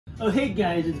Oh hey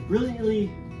guys, it's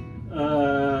Brilliantly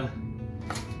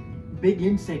Big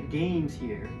Insect Games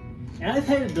here. And I've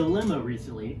had a dilemma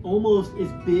recently, almost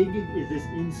as big as this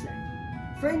insect.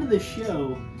 Friend of the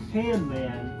show, Ham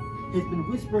Man, has been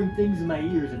whispering things in my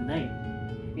ears at night,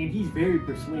 and he's very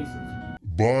persuasive.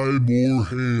 Buy more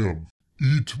ham.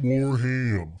 Eat more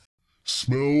ham.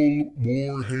 Smell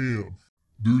more ham.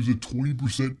 There's a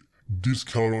 20%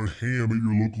 discount on ham at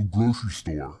your local grocery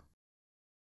store.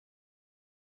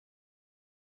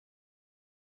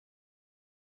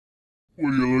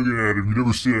 What are you looking at? Have you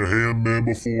never seen a ham man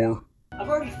before? I've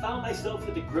already found myself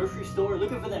at the grocery store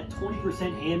looking for that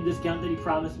 20% ham discount that he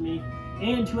promised me.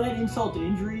 And to add insult to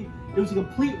injury, it was a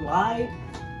complete lie,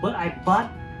 but I bought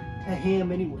a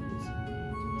ham anyways.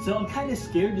 So I'm kind of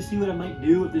scared to see what I might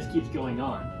do if this keeps going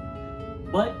on.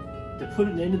 But to put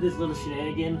an end to this little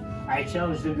shenanigan, I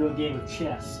challenged him to a game of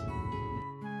chess.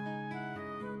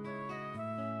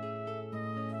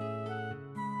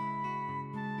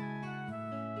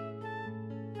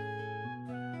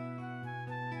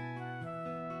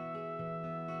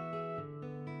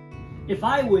 If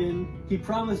I win, he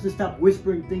promised to stop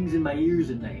whispering things in my ears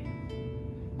at night.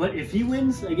 But if he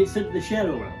wins, I get sent to the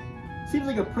Shadow Realm. Seems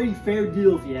like a pretty fair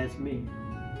deal if you ask me.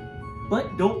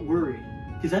 But don't worry,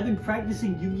 because I've been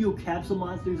practicing Yu-Gi-Oh! Capsule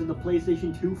Monsters on the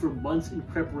PlayStation 2 for months in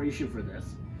preparation for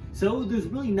this. So there's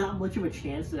really not much of a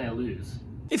chance that I lose.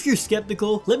 If you're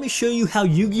skeptical, let me show you how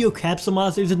Yu-Gi-Oh! Capsule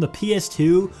Monsters in the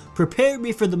PS2 prepared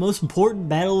me for the most important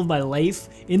battle of my life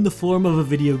in the form of a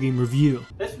video game review.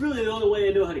 That's really the only way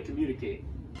I know how to communicate.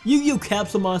 Yu-Gi-Oh!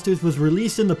 Capsule Monsters was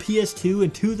released in the PS2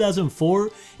 in 2004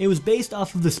 and was based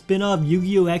off of the spin-off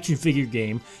Yu-Gi-Oh! Action figure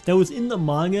game that was in the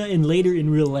manga and later in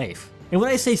real life. And when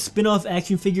I say spin-off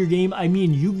action figure game, I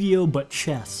mean Yu-Gi-Oh! But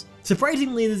chess.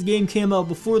 Surprisingly, this game came out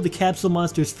before the Capsule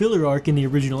Monsters filler arc in the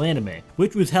original anime,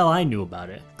 which was how I knew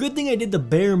about it. Good thing I did the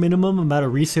bare minimum amount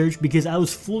of research because I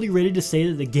was fully ready to say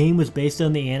that the game was based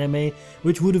on the anime,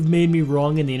 which would have made me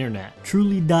wrong in the internet.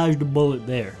 Truly dodged a bullet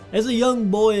there. As a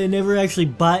young boy, I never actually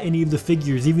bought any of the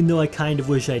figures, even though I kind of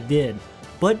wish I did.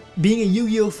 But being a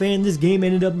Yu-Gi-Oh! Fan, this game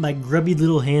ended up in my grubby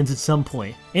little hands at some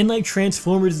point. And like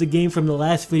Transformers, the game from the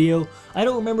last video, I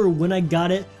don't remember when I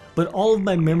got it, but all of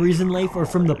my memories in life are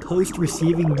from the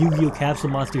post-receiving Yu-Gi-Oh! Capsule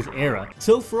Monsters era.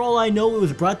 So for all I know, it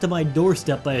was brought to my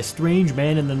doorstep by a strange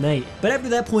man in the night. But after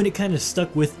that point, it kind of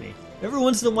stuck with me. Every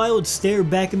once in a while, it'd stare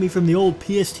back at me from the old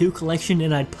PS2 collection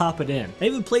and I'd pop it in. I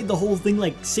even played the whole thing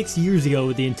like 6 years ago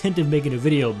with the intent of making a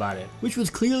video about it, which was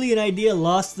clearly an idea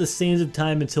lost to the sands of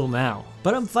time until now.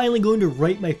 But I'm finally going to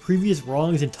right my previous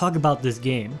wrongs and talk about this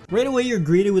game. Right away, you're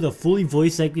greeted with a fully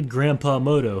voice-acted Grandpa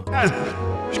Moto.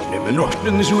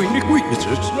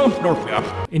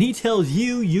 And he tells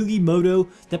you, Yugi Moto,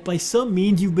 that by some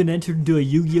means you've been entered into a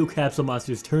Yu-Gi-Oh! Capsule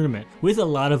Monsters tournament with a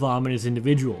lot of ominous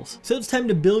individuals. So it's time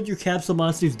to build your Capsule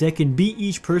Monsters deck and beat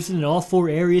each person in all 4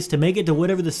 areas to make it to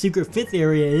whatever the secret 5th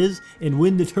area is and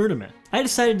win the tournament. I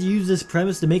decided to use this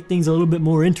premise to make things a little bit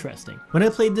more interesting. When I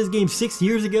played this game 6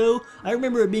 years ago, I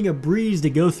remember it being a breeze to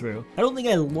go through. I don't think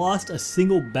I lost a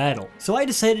single battle. So I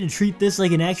decided to treat this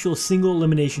like an actual single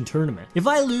elimination tournament. If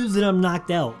I lose, then I'm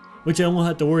knocked out, which I won't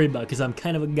have to worry about because I'm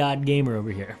kind of a god gamer over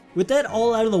here. With that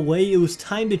all out of the way, it was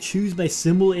time to choose my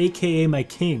symbol, aka my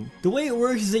king. The way it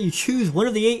works is that you choose one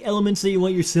of the 8 elements that you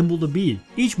want your symbol to be.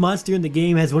 Each monster in the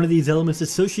game has one of these elements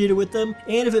associated with them,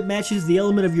 and if it matches the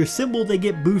element of your symbol, they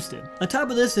get boosted. On top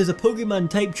of this, there's a Pokemon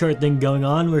type chart thing going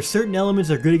on where certain elements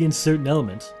are good against certain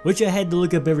elements, which I had to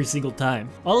look up every single time.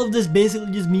 All of this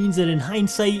basically just means that in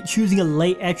hindsight, choosing a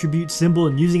light attribute symbol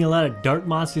and using a lot of dark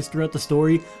monsters throughout the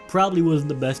story probably wasn't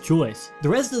the best choice. The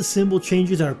rest of the symbol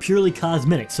changes are purely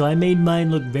cosmetic, so I made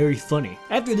mine look very funny.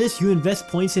 After this, you invest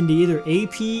points into either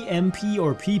AP, MP,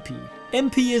 or PP.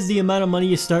 MP is the amount of money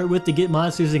you start with to get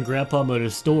monsters in Grandpa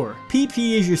Moto's store.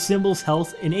 PP is your symbol's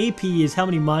health, and AP is how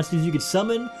many monsters you can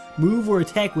summon, move, or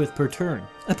attack with per turn.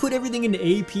 I put everything into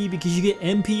AP because you get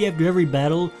MP after every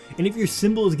battle, and if your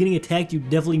symbol is getting attacked, you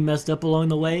definitely messed up along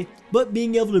the way, but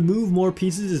being able to move more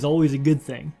pieces is always a good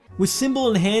thing. With symbol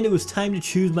in hand, it was time to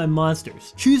choose my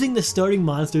monsters. Choosing the starting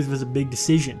monsters was a big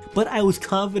decision, but I was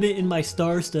confident in my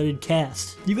star-studded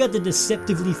cast. You got the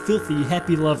deceptively filthy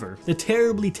Happy Lover, the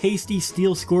terribly tasty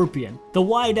Steel Scorpion, the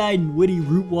wide-eyed and witty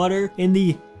Root Water, and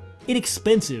the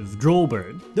inexpensive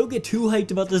Drollbird. Don't get too hyped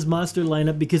about this monster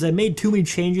lineup because I made too many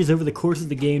changes over the course of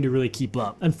the game to really keep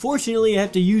up. Unfortunately, I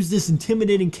have to use this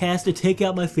intimidating cast to take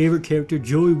out my favorite character,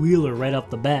 Joey Wheeler, right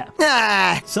off the bat.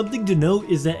 Something to note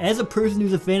is that as a person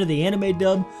who's a fan of the anime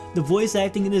dub, the voice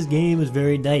acting in this game is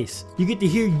very nice. You get to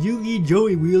hear Yugi,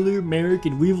 Joey Wheeler, Merrick,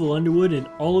 and Weevil Underwood in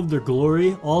all of their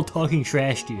glory, all talking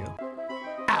trash to you.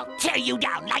 I'll tear you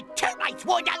down like termites! right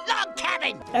toward the log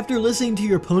cabin! After listening to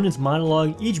your opponent's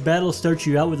monologue, each battle starts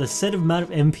you out with a set amount of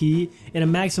MP and a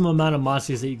maximum amount of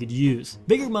monsters that you could use.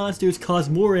 Bigger monsters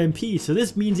cost more MP, so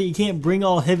this means that you can't bring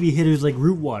all heavy hitters like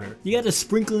Root Water. You gotta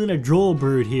sprinkle in a Droll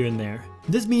Bird here and there.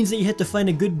 This means that you have to find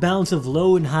a good balance of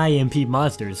low and high MP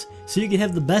monsters, so you can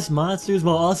have the best monsters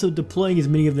while also deploying as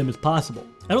many of them as possible.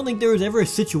 I don't think there was ever a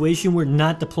situation where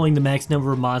not deploying the max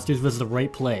number of monsters was the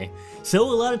right play, so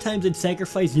a lot of times I'd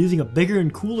sacrifice using a bigger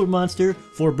and cooler monster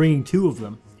for bringing 2 of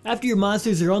them. After your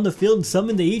monsters are on the field and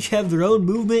summoned, they each have their own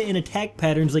movement and attack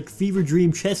patterns like Fever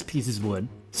Dream chess pieces would.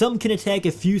 Some can attack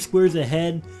a few squares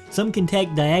ahead, some can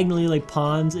attack diagonally like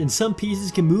pawns, and some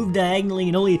pieces can move diagonally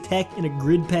and only attack in a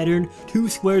grid pattern 2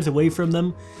 squares away from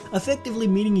them, effectively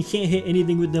meaning you can't hit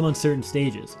anything with them on certain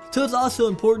stages. So it's also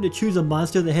important to choose a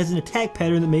monster that has an attack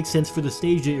pattern that makes sense for the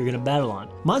stage that you're going to battle on.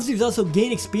 Monsters also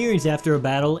gain experience after a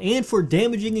battle and for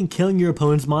damaging and killing your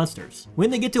opponent's monsters. When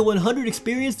they get to 100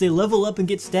 experience, they level up and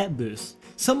get stat boosts.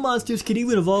 Some monsters can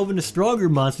even evolve into stronger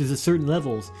monsters at certain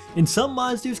levels, and some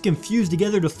monsters can fuse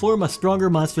together to form a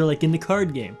stronger monster like in the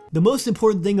card game. The most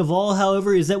important thing of all,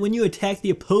 however, is that when you attack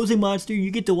the opposing monster, you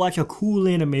get to watch a cool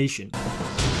animation.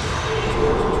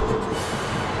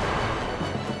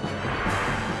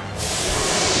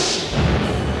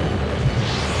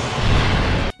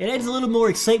 It adds a little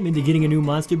more excitement to getting a new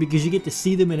monster because you get to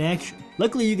see them in action.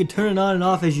 Luckily you can turn it on and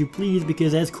off as you please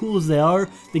because as cool as they are,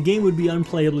 the game would be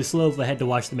unplayably slow if I had to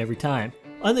watch them every time.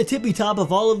 On the tippy top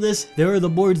of all of this, there are the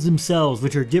boards themselves,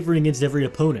 which are different against every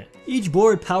opponent. Each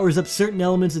board powers up certain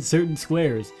elements at certain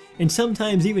squares, and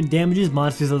sometimes even damages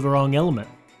monsters of the wrong element.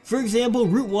 For example,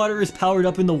 Root Water is powered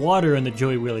up in the water on the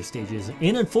Joey Wheeler stages,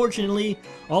 and unfortunately,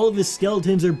 all of his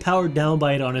skeletons are powered down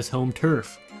by it on his home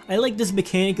turf. I like this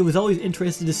mechanic and was always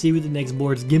interested to see what the next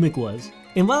board's gimmick was.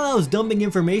 And while I was dumping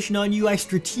information on you, I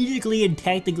strategically and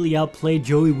tactically outplayed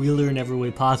Joey Wheeler in every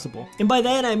way possible. And by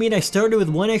that I mean I started with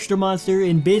 1 extra monster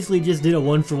and basically just did a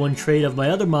 1-for-1 trade of my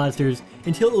other monsters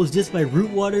until it was just my Root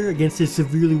Water against his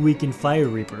severely weakened Fire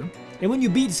Reaper. And when you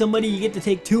beat somebody, you get to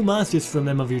take 2 monsters from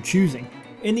them of your choosing.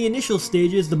 In the initial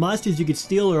stages, the monsters you could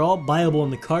steal are all buyable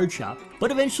in the card shop,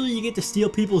 but eventually you get to steal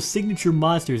people's signature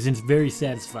monsters and it's very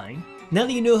satisfying. Now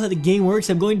that you know how the game works,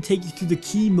 I'm going to take you through the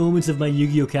key moments of my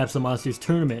Yu-Gi-Oh! Capsule Monsters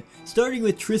tournament, starting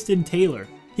with Tristan Taylor.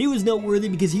 He was noteworthy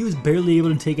because he was barely able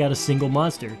to take out a single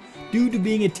monster, due to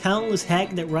being a talentless hack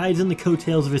that rides on the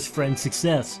coattails of his friend's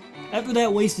success. After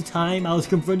that waste of time, I was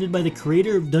confronted by the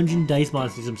creator of Dungeon Dice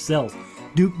Monsters himself,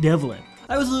 Duke Devlin.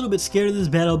 I was a little bit scared of this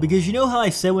battle because you know how I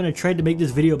said when I tried to make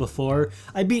this video before,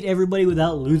 I beat everybody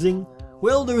without losing?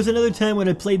 Well, there was another time when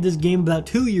I played this game about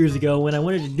 2 years ago when I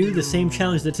wanted to do the same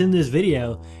challenge that's in this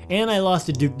video, and I lost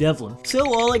to Duke Devlin.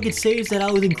 So all I could say is that I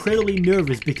was incredibly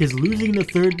nervous because losing the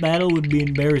 3rd battle would be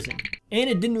embarrassing. And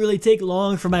it didn't really take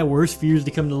long for my worst fears to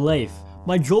come to life.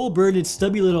 My Droll Bird had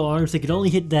stubby little arms that could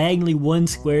only hit diagonally 1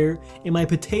 square, and my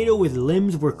Potato with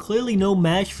limbs were clearly no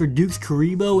match for Duke's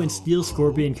Karibo and Steel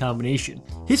Scorpion combination.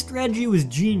 His strategy was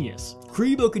genius.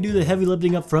 Karibo could do the heavy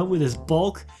lifting up front with his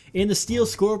bulk, and the Steel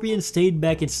Scorpion stayed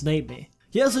back and sniped me.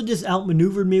 He also just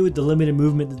outmaneuvered me with the limited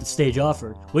movement that the stage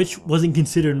offered, which wasn't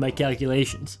considered in my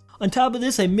calculations. On top of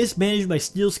this, I mismanaged my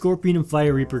Steel Scorpion and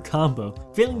Fire Reaper combo,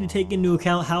 failing to take into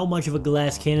account how much of a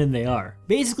glass cannon they are.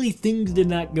 Basically, things did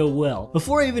not go well.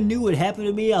 Before I even knew what happened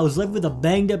to me, I was left with a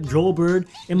banged up Droll Bird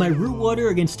and my Root Water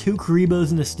against 2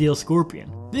 Karibos and a Steel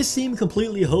Scorpion. This seemed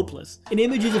completely hopeless, and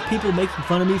images of people making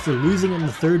fun of me for losing in the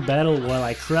 3rd battle while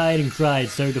I cried and cried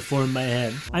started to form in my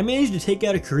head. I managed to take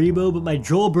out a Karibo, but my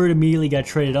Droll Bird immediately got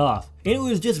traded off, and it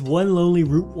was just one lonely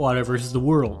Root Water versus the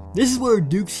world. This is where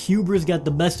Duke's hubris got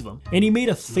the best of him, and he made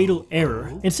a fatal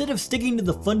error. Instead of sticking to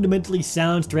the fundamentally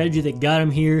sound strategy that got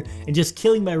him here and just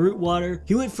killing my Root Water,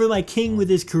 he went for my king with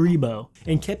his Karibo,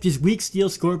 and kept his weak Steel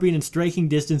Scorpion in striking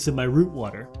distance of my Root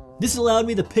Water. This allowed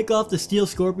me to pick off the Steel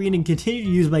Scorpion and continue to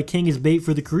use my king as bait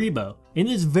for the Karibo. And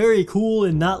this very cool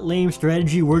and not lame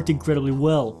strategy worked incredibly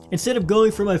well. Instead of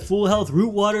going for my full health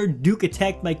Root Water, Duke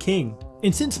attacked my king.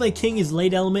 And since my king is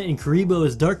light element and Karibo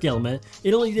is dark element,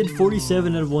 it only did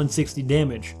 47 out of 160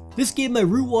 damage. This gave my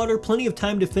Root Water plenty of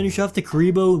time to finish off the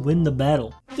Karibo and win the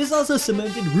battle. This also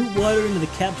cemented Root Water into the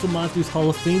Capsule Monsters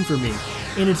Hall of Fame for me,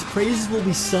 and its praises will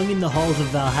be sung in the halls of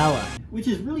Valhalla. which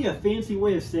is really a fancy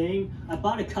way of saying I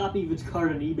bought a copy of its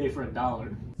card on eBay for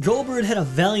 $1. Drollbird had a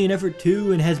valiant effort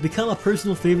too and has become a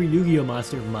personal favorite Yu-Gi-Oh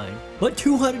monster of mine. But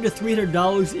 $200 to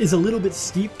 $300 is a little bit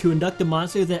steep to induct a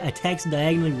monster that attacks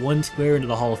diagonally 1 square into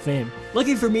the Hall of Fame.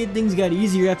 Lucky for me, things got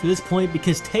easier after this point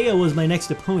because Taya was my next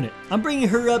opponent. I'm bringing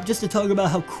her up just to talk about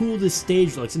how cool this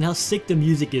stage looks and how sick the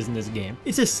music is in this game.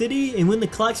 It's a city, and when the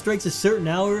clock strikes a certain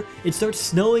hour, it starts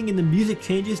snowing and the music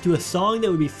changes to a song that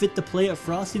would be fit to play at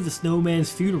Frosty the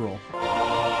Snowman's funeral.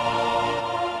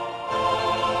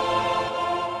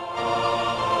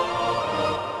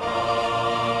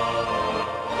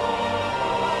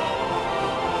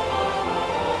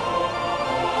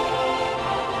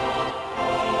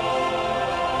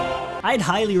 I'd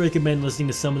highly recommend listening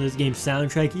to some of this game's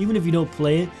soundtrack even if you don't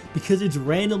play it, because it's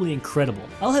randomly incredible.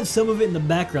 I'll have some of it in the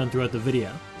background throughout the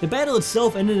video. The battle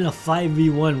itself ended in a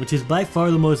 5v1, which is by far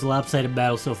the most lopsided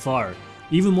battle so far,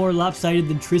 even more lopsided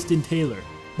than Tristan Taylor.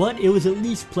 But it was at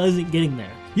least pleasant getting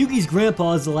there. Yugi's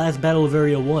grandpa is the last battle of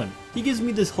Area 1. He gives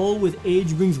me this whole with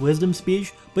age brings wisdom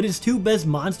speech, but his two best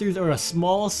monsters are a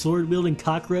small sword-wielding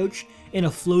cockroach and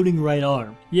a floating right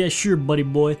arm. Yeah sure buddy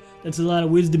boy, that's a lot of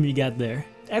wisdom you got there.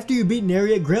 After you beat an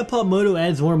area, Grandpa Moto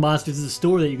adds more monsters to the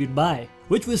store that you could buy,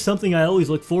 which was something I always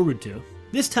look forward to.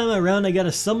 This time around I got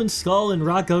a Summoned Skull and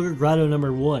Rock Ogre Grotto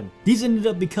number 1. These ended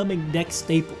up becoming deck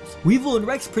staples. Weevil and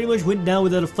Rex pretty much went down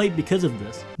without a fight because of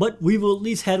this, but Weevil at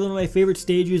least had one of my favorite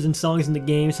stages and songs in the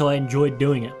game, so I enjoyed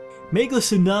doing it. Mako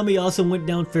Tsunami also went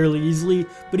down fairly easily,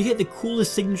 but he had the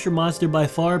coolest signature monster by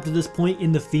far up to this point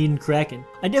in the Fiend Kraken.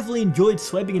 I definitely enjoyed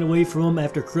swiping it away from him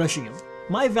after crushing him.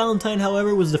 My Valentine,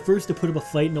 however, was the first to put up a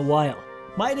fight in a while.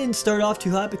 Mai didn't start off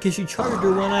too hot because she charged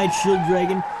her one-eyed shield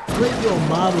dragon straight into a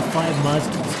mob of 5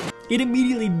 monsters. It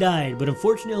immediately died, but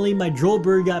unfortunately my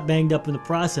Drollbird got banged up in the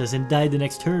process and died the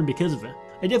next turn because of it.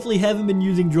 I definitely haven't been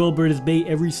using Drollbird as bait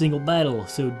every single battle,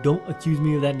 so don't accuse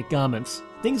me of that in the comments.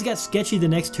 Things got sketchy the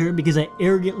next turn because I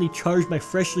arrogantly charged my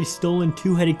freshly stolen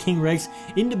 2-headed King Rex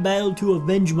into battle to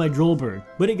avenge my Drollbird,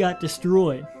 but it got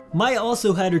destroyed. Mai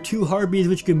also had her 2 Harpies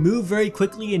which could move very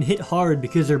quickly and hit hard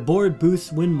because their board boosts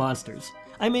wind monsters.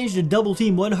 I managed to double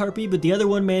team one Harpy, but the other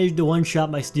one managed to one-shot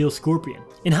my Steel Scorpion.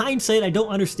 In hindsight, I don't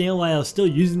understand why I was still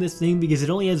using this thing because it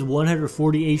only has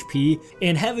 140 HP,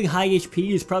 and having high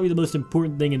HP is probably the most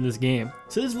important thing in this game.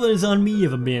 So this one is on me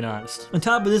if I'm being honest. On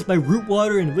top of this, my Root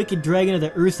Water and Wicked Dragon of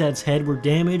the Ursat's head were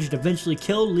damaged, eventually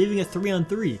killed, leaving a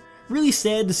 3-on-3. Really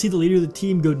sad to see the leader of the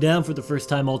team go down for the first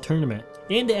time all tournament.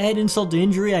 And to add insult to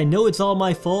injury, I know it's all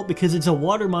my fault because it's a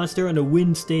water monster on a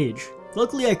wind stage.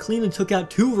 Luckily I cleanly took out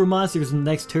 2 of her monsters in the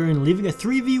next turn, leaving a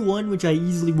 3v1 which I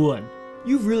easily won.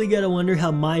 You've really gotta wonder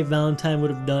how my Valentine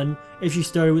would have done if she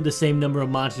started with the same number of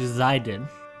monsters as I did.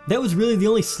 That was really the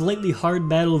only slightly hard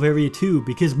battle of Area 2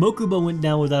 because Mokuba went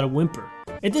down without a whimper.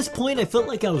 At this point I felt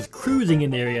like I was cruising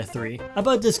in Area 3.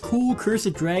 About this cool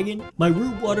Cursed Dragon, my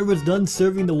Root Water was done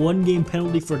serving the 1-game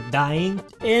penalty for dying,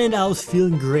 and I was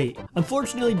feeling great.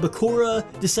 Unfortunately Bakura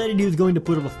decided he was going to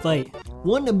put up a fight.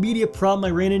 One immediate problem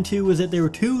I ran into was that there were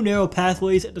 2 narrow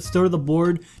pathways at the start of the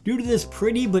board due to this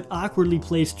pretty but awkwardly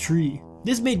placed tree.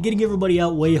 This made getting everybody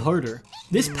out way harder.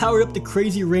 This powered up the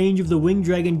crazy range of the Winged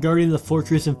Dragon Guardian of the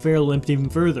Fortress and Feral Imp even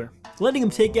further, letting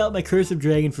him take out my Cursive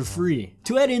Dragon for free.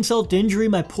 To add insult to injury,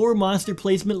 my poor monster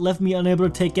placement left me unable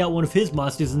to take out one of his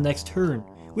monsters the next turn,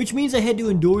 which means I had to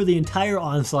endure the entire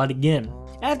onslaught again.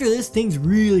 After this, things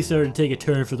really started to take a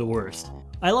turn for the worst.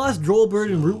 I lost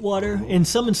Drollbird and Root Water, and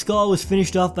Summoned Skull was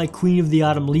finished off by Queen of the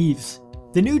Autumn Leaves.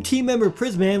 The new team member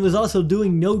Prisman was also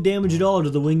doing no damage at all to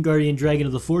the Winged Guardian Dragon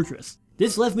of the Fortress.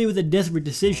 This left me with a desperate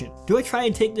decision. Do I try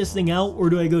and take this thing out, or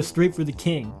do I go straight for the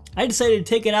king? I decided to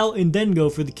take it out and then go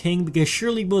for the king because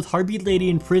surely both Harpy Lady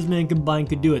and Prisman combined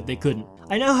could do it. They couldn't.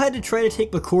 I now had to try to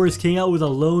take Bakura's king out with a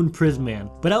lone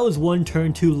Prisman, but I was 1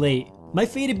 turn too late. My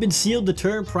fate had been sealed the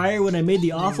turn prior when I made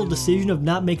the awful decision of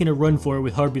not making a run for it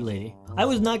with Harpy Lady. I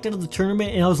was knocked out of the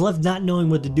tournament and I was left not knowing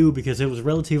what to do because it was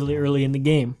relatively early in the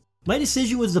game. My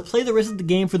decision was to play the rest of the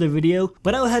game for the video,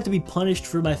 but I would have to be punished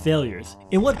for my failures.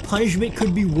 And what punishment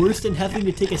could be worse than having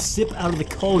to take a sip out of the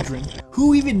cauldron?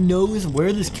 Who even knows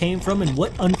where this came from and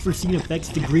what unforeseen effects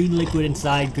the green liquid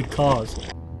inside could cause?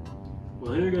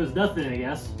 Well, here goes nothing, I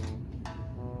guess.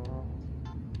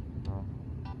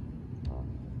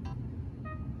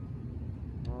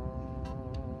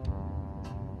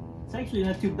 It's actually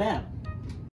not too bad.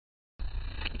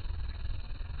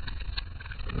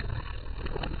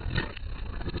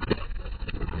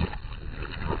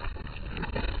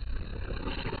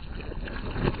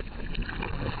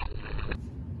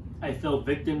 I fell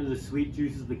victim to the sweet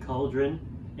juices of the cauldron,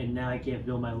 and now I can't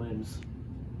feel my limbs.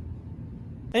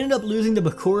 I ended up losing to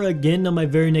Bakura again on my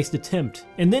very next attempt,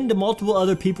 and then to multiple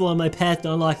other people on my path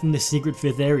to unlocking the secret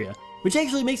 5th area. Which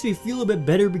actually makes me feel a bit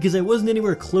better because I wasn't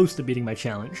anywhere close to beating my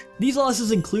challenge. These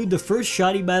losses include the first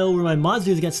shoddy battle where my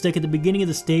monsters got stuck at the beginning of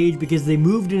the stage because they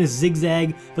moved in a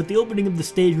zigzag, but the opening of the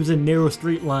stage was a narrow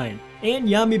straight line. And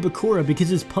Yami Bakura because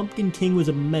his Pumpkin King was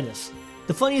a menace.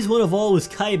 The funniest one of all was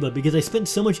Kaiba because I spent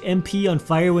so much MP on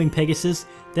Firewing Pegasus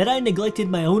that I neglected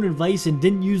my own advice and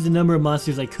didn't use the number of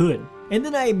monsters I could. And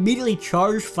then I immediately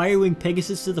charged Firewing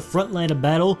Pegasus to the front line of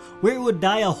battle where it would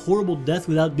die a horrible death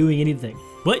without doing anything.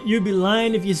 But you'd be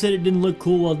lying if you said it didn't look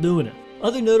cool while doing it.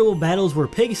 Other notable battles were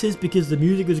Pegasus because the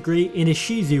music was great, and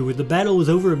Ishizu where the battle was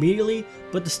over immediately,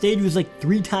 but the stage was like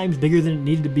 3 times bigger than it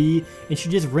needed to be, and she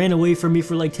just ran away from me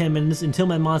for like 10 minutes until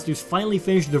my monsters finally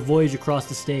finished their voyage across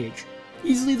the stage.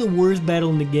 Easily the worst battle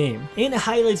in the game, and it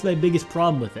highlights my biggest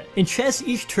problem with it. In chess,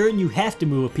 each turn you have to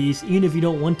move a piece even if you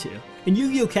don't want to. In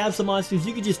Yu-Gi-Oh! Capsule Monsters,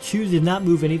 you can just choose to not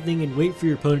move anything and wait for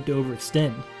your opponent to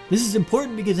overextend. This is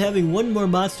important because having one more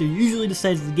monster usually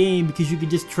decides the game because you can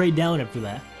just trade down after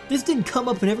that. This didn't come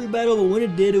up in every battle, but when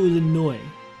it did, it was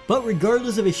annoying. But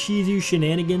regardless of Ishizu's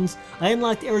shenanigans, I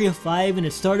unlocked Area 5 and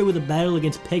it started with a battle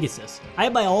against Pegasus. I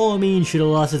by all means should have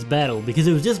lost this battle because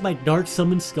it was just my Dark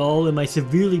Summoned Skull and my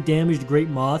severely damaged Great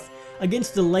Moth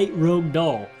against the light rogue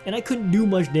doll, and I couldn't do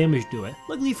much damage to it.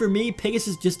 Luckily for me,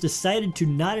 Pegasus just decided to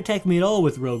not attack me at all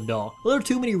with rogue doll. Well, there were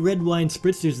too many red wine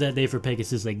spritzers that day for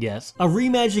Pegasus, I guess. A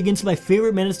rematch against my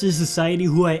favorite menace to society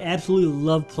who I absolutely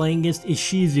loved playing against,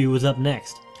 Ishizu, was up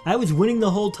next. I was winning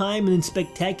the whole time and then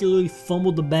spectacularly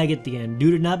fumbled the bag at the end due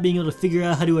to not being able to figure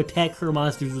out how to attack her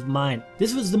monsters with mine.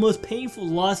 This was the most painful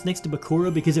loss next to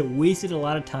Bakura because it wasted a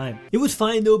lot of time. It was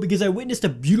fine though because I witnessed a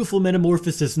beautiful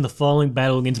metamorphosis in the following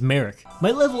battle against Merrick.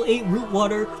 My level 8 root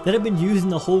water that I've been using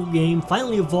the whole game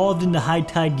finally evolved into High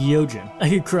Tide Gyojin. I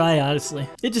could cry honestly.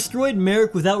 It destroyed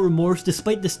Merrick without remorse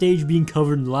despite the stage being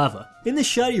covered in lava. In the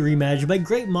shoddy rematch, my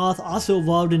Great Moth also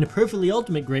evolved into Perfectly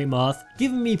Ultimate Great Moth,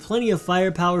 giving me plenty of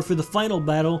firepower for the final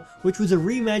battle, which was a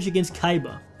rematch against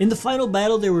Kaiba. In the final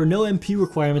battle, there were no MP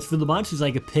requirements for the monsters I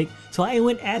could pick, so I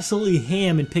went absolutely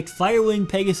ham and picked Firewing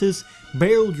Pegasus,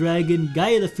 Barrel Dragon,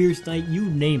 Gaia the Fierce Knight, you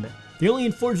name it. The only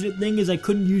unfortunate thing is I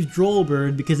couldn't use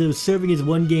Drollbird because it was serving as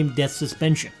one game death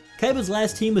suspension. Kaiba's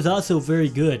last team was also very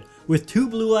good, with 2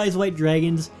 Blue Eyes White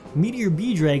Dragons, Meteor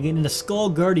Bee Dragon, and a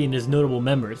Skull Guardian as notable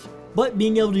members. But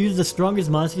being able to use the strongest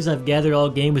monsters I've gathered all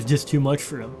game was just too much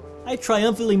for him. I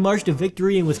triumphantly marched to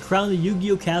victory and was crowned the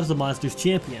Yu-Gi-Oh! Capsule Monsters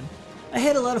champion. I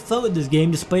had a lot of fun with this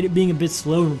game despite it being a bit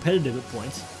slow and repetitive at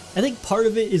points. I think part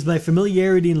of it is my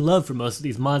familiarity and love for most of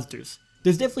these monsters.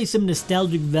 There's definitely some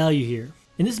nostalgic value here,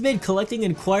 and this made collecting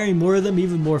and acquiring more of them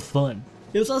even more fun.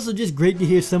 It was also just great to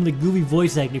hear some of the goofy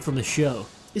voice acting from the show.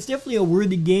 It's definitely a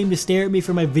worthy game to stare at me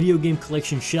from my video game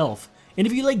collection shelf, and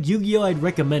if you like Yu-Gi-Oh! I'd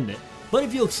recommend it. But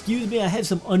if you'll excuse me, I have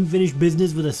some unfinished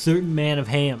business with a certain man of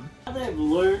ham. Now that I've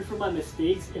learned from my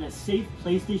mistakes in a safe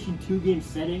PlayStation 2 game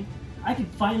setting, I can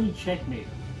finally checkmate him.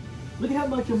 Look at how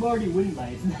much I'm already winning by,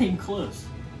 it's not even close.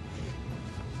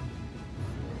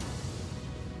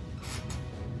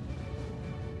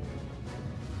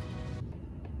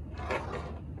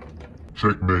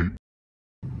 Checkmate.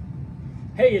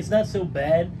 Hey, it's not so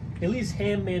bad. At least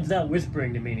Ham Man's not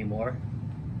whispering to me anymore.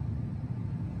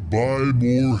 Buy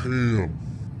more ham.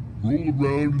 Roll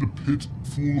around in a pit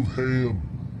full of ham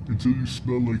until you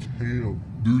smell like ham.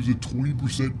 There's a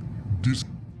 20%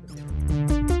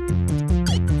 discount.